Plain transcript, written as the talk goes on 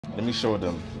Let me show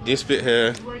them. This bit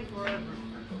here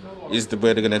is the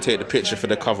where they're gonna take the picture for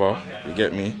the cover. You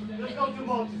get me?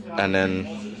 And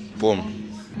then,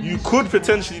 boom. You could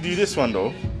potentially do this one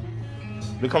though.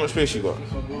 Look how much space you got.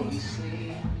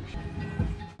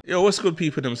 Yo, what's good,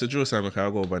 people? Them, it's Joe Simon.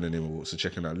 I'll go by the name of what. So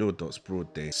checking out Lil Dotz,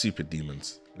 Broadday, Super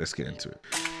Demons. Let's get into it.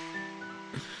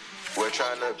 We're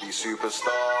trying to be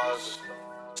superstars.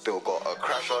 Still got a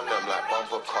crash on them like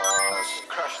bumper cars.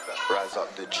 Crash that. Rise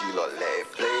up the G-Lot, let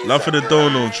it blaze. Love for the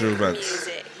dono, Drew Vance.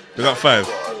 We got 5.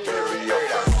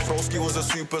 Broski was a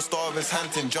superstar of his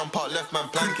hunting. Jump out, left man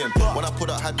planking. When I put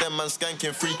out, had them man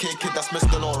skanking. 3K kid, that's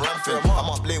Mr. No ramping. I'm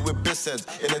up late with Bissheads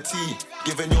in a T,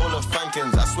 giving you all the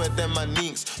fankins. I swear them man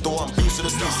neeks. Don't want beef to the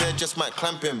streets, they just might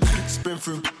clamp him. Spin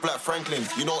through Black Franklin.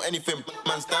 You know anything,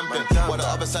 man's damping. While the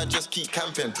other side just keep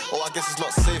camping. Oh, I guess it's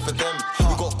not safe for them.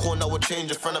 We got corn that would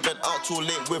change. A friend I been out too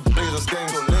late with Blazers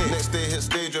gangs. Next day hit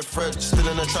stage with Fred. Still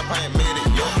in the trap, I ain't made it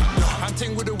yet.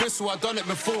 Hunting with a whistle, I done it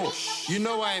before. You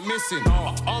know I ain't missing.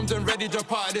 Armed and ready,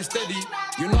 jump out of this steady.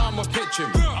 You know I'ma pitch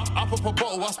him. Up a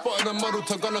bottle, I spotted a model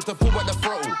to gunner to pull at the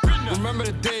throttle. Remember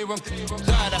the day when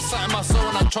died, I sat in my soul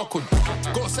and I chuckled.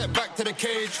 Got set back to the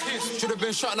cage. Should have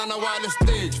been shot on a wireless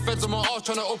stage. Feds on my arse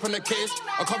trying to open the case.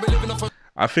 I can't be living off a...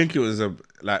 I think it was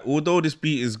although this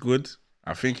beat is good,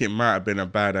 I think it might have been a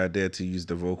bad idea to use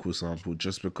the vocal sample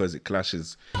just because it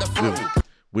clashes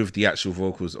with the actual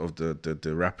vocals of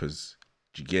the rappers.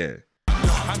 Do you get it?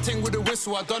 Hunting with a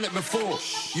whistle, I done it before.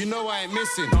 You know I ain't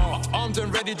missing. Armed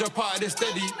and ready, jump out of this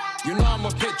steady. You know I'ma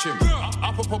pitch him.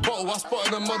 Up a bottle, I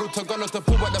spotted a model to gunner to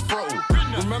pull at the throttle.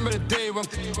 Remember the day when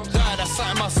died, I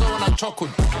sat in my soul and I chuckled.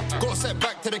 Got set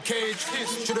back to the cage.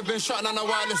 Should have been shot on a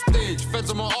wireless stage. Feds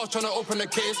on my arse trying to open the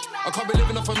case. I can't be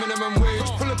living off a minimum wage.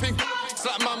 Pull up in,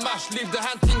 slap my mash, leave the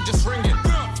hand thing just ringing.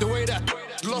 The way that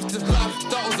lost his life,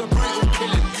 that was a brutal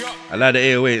killing. I like the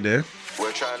 808 there.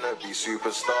 We're trying to be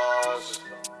superstars.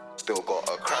 Still got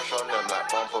a crash on them like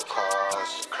bumper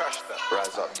cars. Crash that.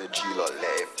 Rise up the G-Lot,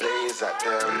 let it blaze at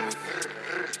them.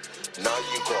 Now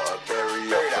you gotta bury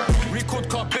them. Record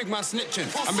car, big man snitching.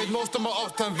 I made most of my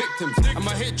ops turn victims. And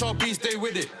my HRB stay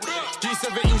with it.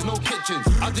 G17's no kitchens.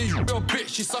 I do your bitch,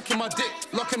 she sucking my dick.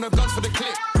 Locking the guns for the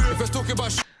clip. If you're talking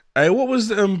about Hey, what was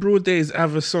Broadday's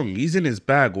other song? He's in his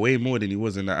bag way more than he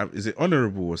was in that. Is it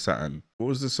Honorable or something? What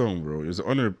was the song, bro? It was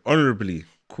Honorably.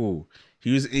 Cool.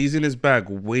 He's in his bag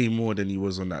way more than he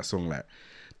was on that song. Like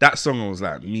that song was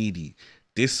like meaty.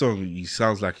 This song, he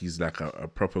sounds like he's like a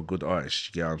proper good artist.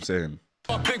 You get what I'm saying?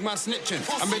 Big man snitching.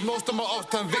 I made most of my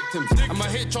ops turn victims. And my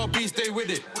HRB stay with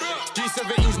it.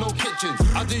 G17's no kitchens.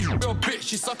 I do your bitch,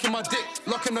 she sucking my dick.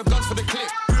 Locking the guns for the clip.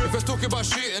 If you're talking about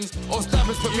shootings or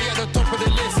stabbings, put me at the top of the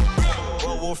list.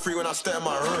 World War III when I step in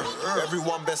my room.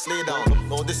 Everyone best lay down.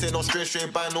 No, this ain't no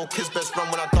straight by no kids best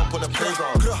run when I dump on the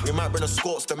playground. We might bring the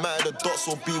squats, the matter the dots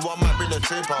will be one might bring the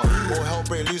tray pound. Or hell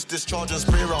break loose, discharge and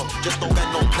spray round. Just don't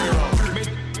get no play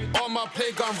round. On my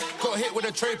playground, got hit with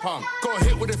a tray pound. Got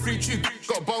hit with a free tube,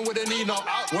 got bung with a Nina.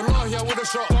 Wallahi, I would've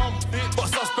shot, but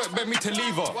suspect begged me to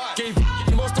leave her. Gave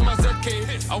most of my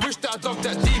ZK, I wish that I dug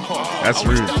that deeper. That's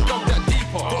rude. I wish that I dug that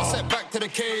deeper. Got set back to the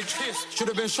cage, should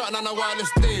have been shot on a wireless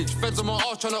stage. Feds on my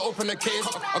arse trying to open the case.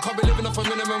 I can't be living off a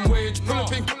minimum wage.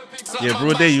 Yeah,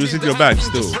 Broadday, you was in your bag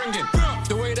still.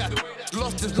 The way that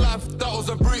lost his life, that was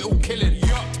a brutal killing.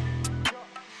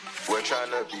 We're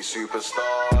trying to be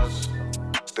superstars.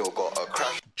 Still got a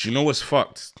crash. Do you know what's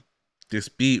fucked? This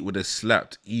beat would have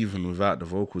slapped even without the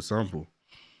vocal sample.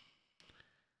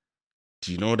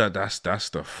 Do you know that's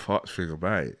the fucked thing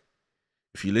about it?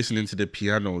 If you're listening to the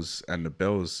pianos and the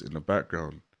bells in the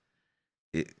background,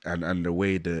 and the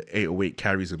way the 808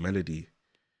 carries a melody,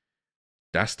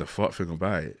 that's the fucked thing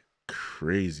about it.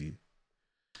 Crazy.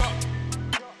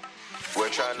 We're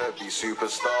trying to be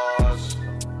superstars.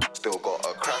 Still got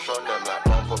a crash on them like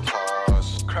bumper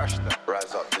cars. Crash that.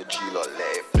 Rise up the G-Lot,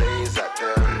 let it blaze at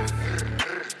them.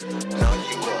 Now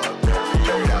you gotta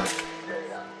bury them.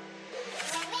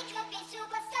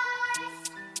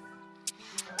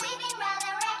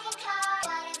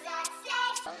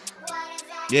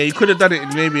 Yeah, you could have done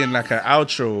it maybe in like an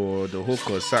outro or the hook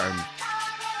or something.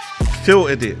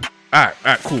 Filtered it.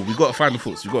 Alright, cool. We got to find the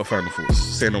thoughts.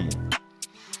 Say no more.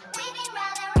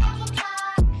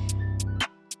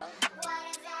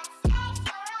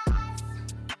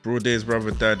 Broadday's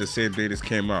brother died the same day this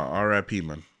came out. R.I.P.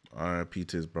 man. R.I.P.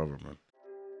 to his brother, man.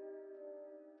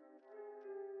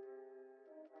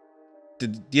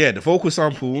 the vocal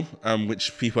sample,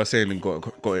 which people are saying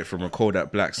got it from a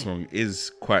Kodak Black song,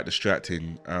 is quite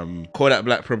distracting. Kodak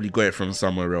Black probably got it from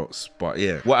somewhere else, but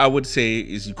yeah, what I would say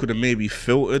is you could have maybe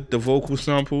filtered the vocal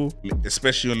sample,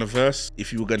 especially on the verse.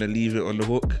 If you were gonna leave it on the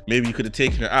hook, maybe you could have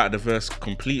taken it out of the verse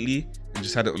completely and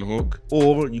just had it on the hook,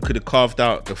 or you could have carved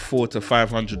out the 400 to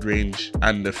 500 range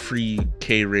and the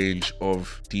 3K range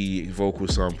of the vocal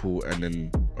sample, and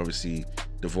then obviously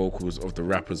the vocals of the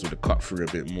rappers would have cut through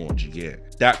a bit more. Do you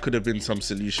get? That could have been some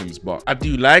solutions, but I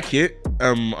do like it.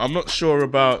 I'm not sure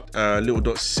about Lil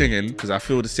Dotz singing, because I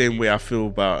feel the same way I feel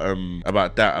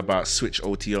about Switch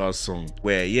OTR's song,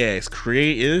 where yeah, it's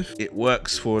creative, it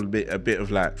works for a bit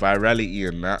of like virality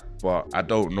and that, but I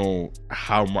don't know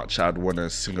how much I'd want to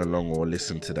sing along or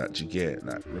listen to that. Do you get?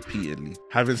 Like repeatedly.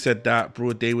 Having said that,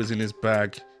 Broadday was in his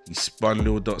bag. He spun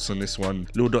Lil Dotz on this one.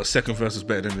 Lil Dotz's second verse was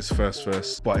better than his first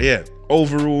verse. But yeah,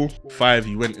 overall, 5,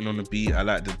 he went in on the beat. I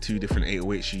like the 2 different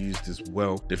 808s he used as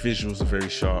well. The visuals are very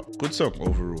sharp. Good song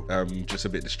overall. Just a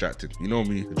bit distracting. You know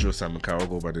me, the Joe Simon Carroll,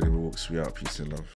 go by the name of Walks. We out. Peace and love.